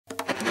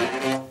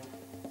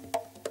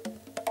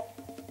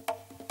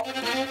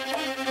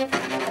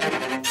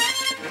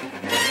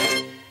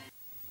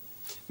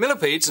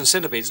Millipedes and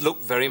centipedes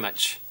look very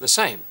much the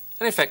same,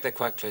 and in fact they're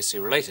quite closely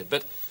related,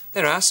 but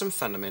there are some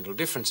fundamental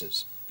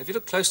differences. If you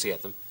look closely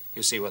at them,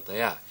 you'll see what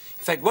they are.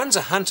 In fact, one's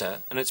a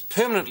hunter, and it's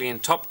permanently in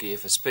top gear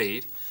for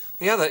speed.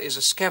 The other is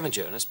a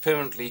scavenger, and it's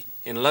permanently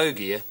in low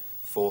gear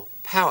for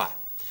power.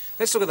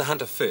 Let's look at the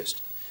hunter first.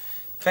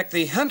 In fact,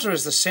 the hunter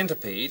is the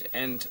centipede,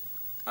 and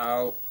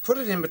I'll put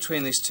it in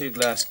between these two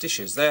glass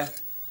dishes. They're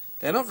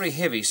not very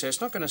heavy, so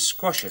it's not going to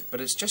squash it, but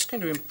it's just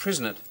going to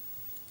imprison it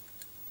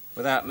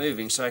without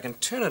moving, so I can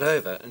turn it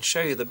over and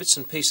show you the bits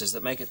and pieces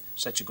that make it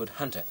such a good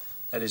hunter.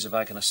 That is, if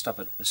I can stop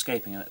it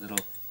escaping in that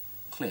little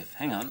cliff.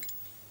 Hang on.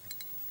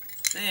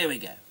 There we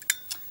go.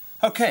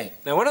 Okay,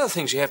 now one of the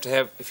things you have to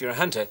have if you're a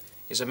hunter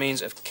is a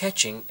means of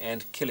catching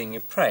and killing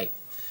your prey.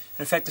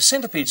 In fact, the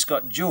centipede's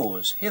got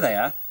jaws. Here they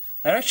are.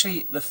 They're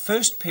actually the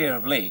first pair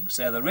of legs.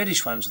 They're the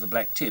reddish ones with the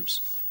black tips.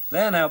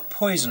 They are now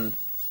poison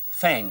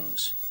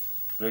fangs,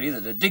 really,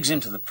 that it digs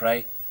into the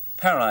prey,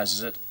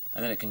 paralyses it,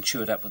 and then it can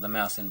chew it up with the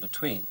mouth in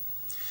between.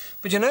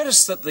 But you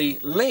notice that the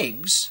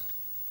legs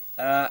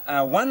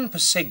are one per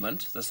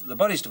segment. The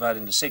body's divided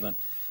into segment,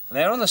 and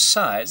they're on the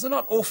sides. They're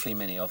not awfully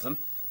many of them,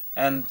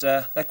 and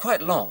they're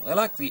quite long. They're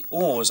like the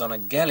oars on a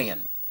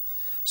galleon.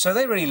 So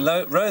they really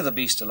row the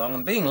beast along,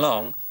 and being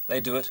long,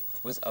 they do it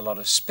with a lot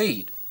of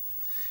speed.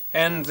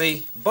 And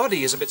the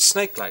body is a bit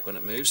snake-like when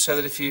it moves, so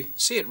that if you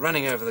see it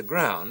running over the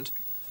ground,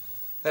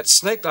 that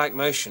snake-like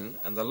motion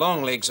and the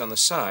long legs on the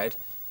side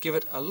give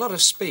it a lot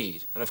of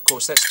speed. And of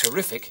course that's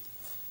terrific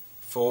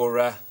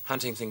for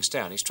hunting things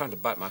down. He's trying to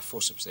bite my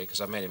forceps there because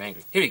I've made him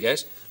angry. Here he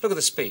goes. Look at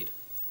the speed.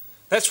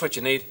 That's what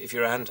you need if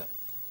you're a hunter.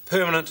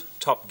 Permanent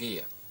top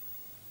gear.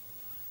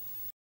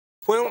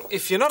 Well,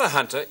 if you're not a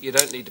hunter, you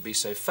don't need to be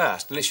so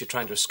fast, unless you're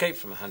trying to escape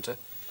from a hunter.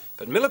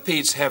 But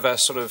millipedes have a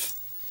sort of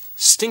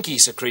stinky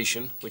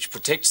secretion which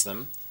protects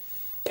them,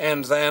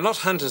 and they are not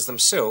hunters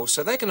themselves,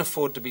 so they can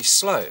afford to be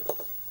slow.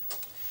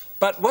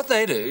 But what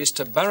they do is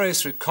to burrow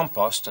through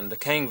compost and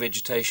decaying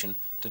vegetation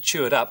to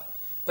chew it up,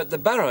 but the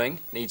burrowing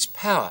needs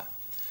power.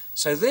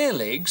 So their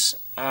legs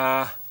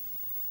are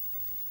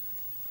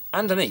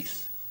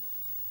underneath,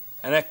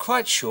 and they're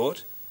quite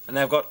short, and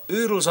they've got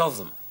oodles of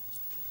them.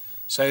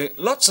 So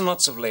lots and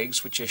lots of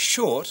legs which are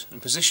short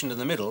and positioned in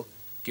the middle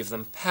give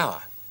them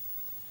power.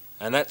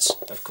 And that's,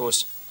 of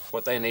course,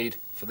 what they need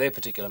for their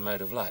particular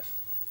mode of life.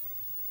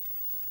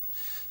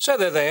 So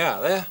there they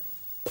are. They're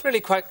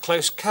really quite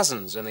close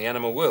cousins in the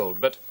animal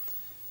world, but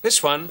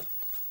this one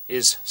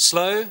is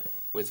slow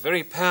with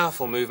very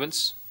powerful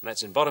movements, and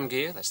that's in bottom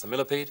gear, that's the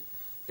millipede.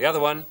 The other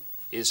one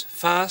is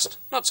fast,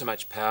 not so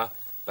much power,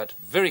 but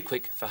very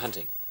quick for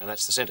hunting, and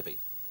that's the centipede.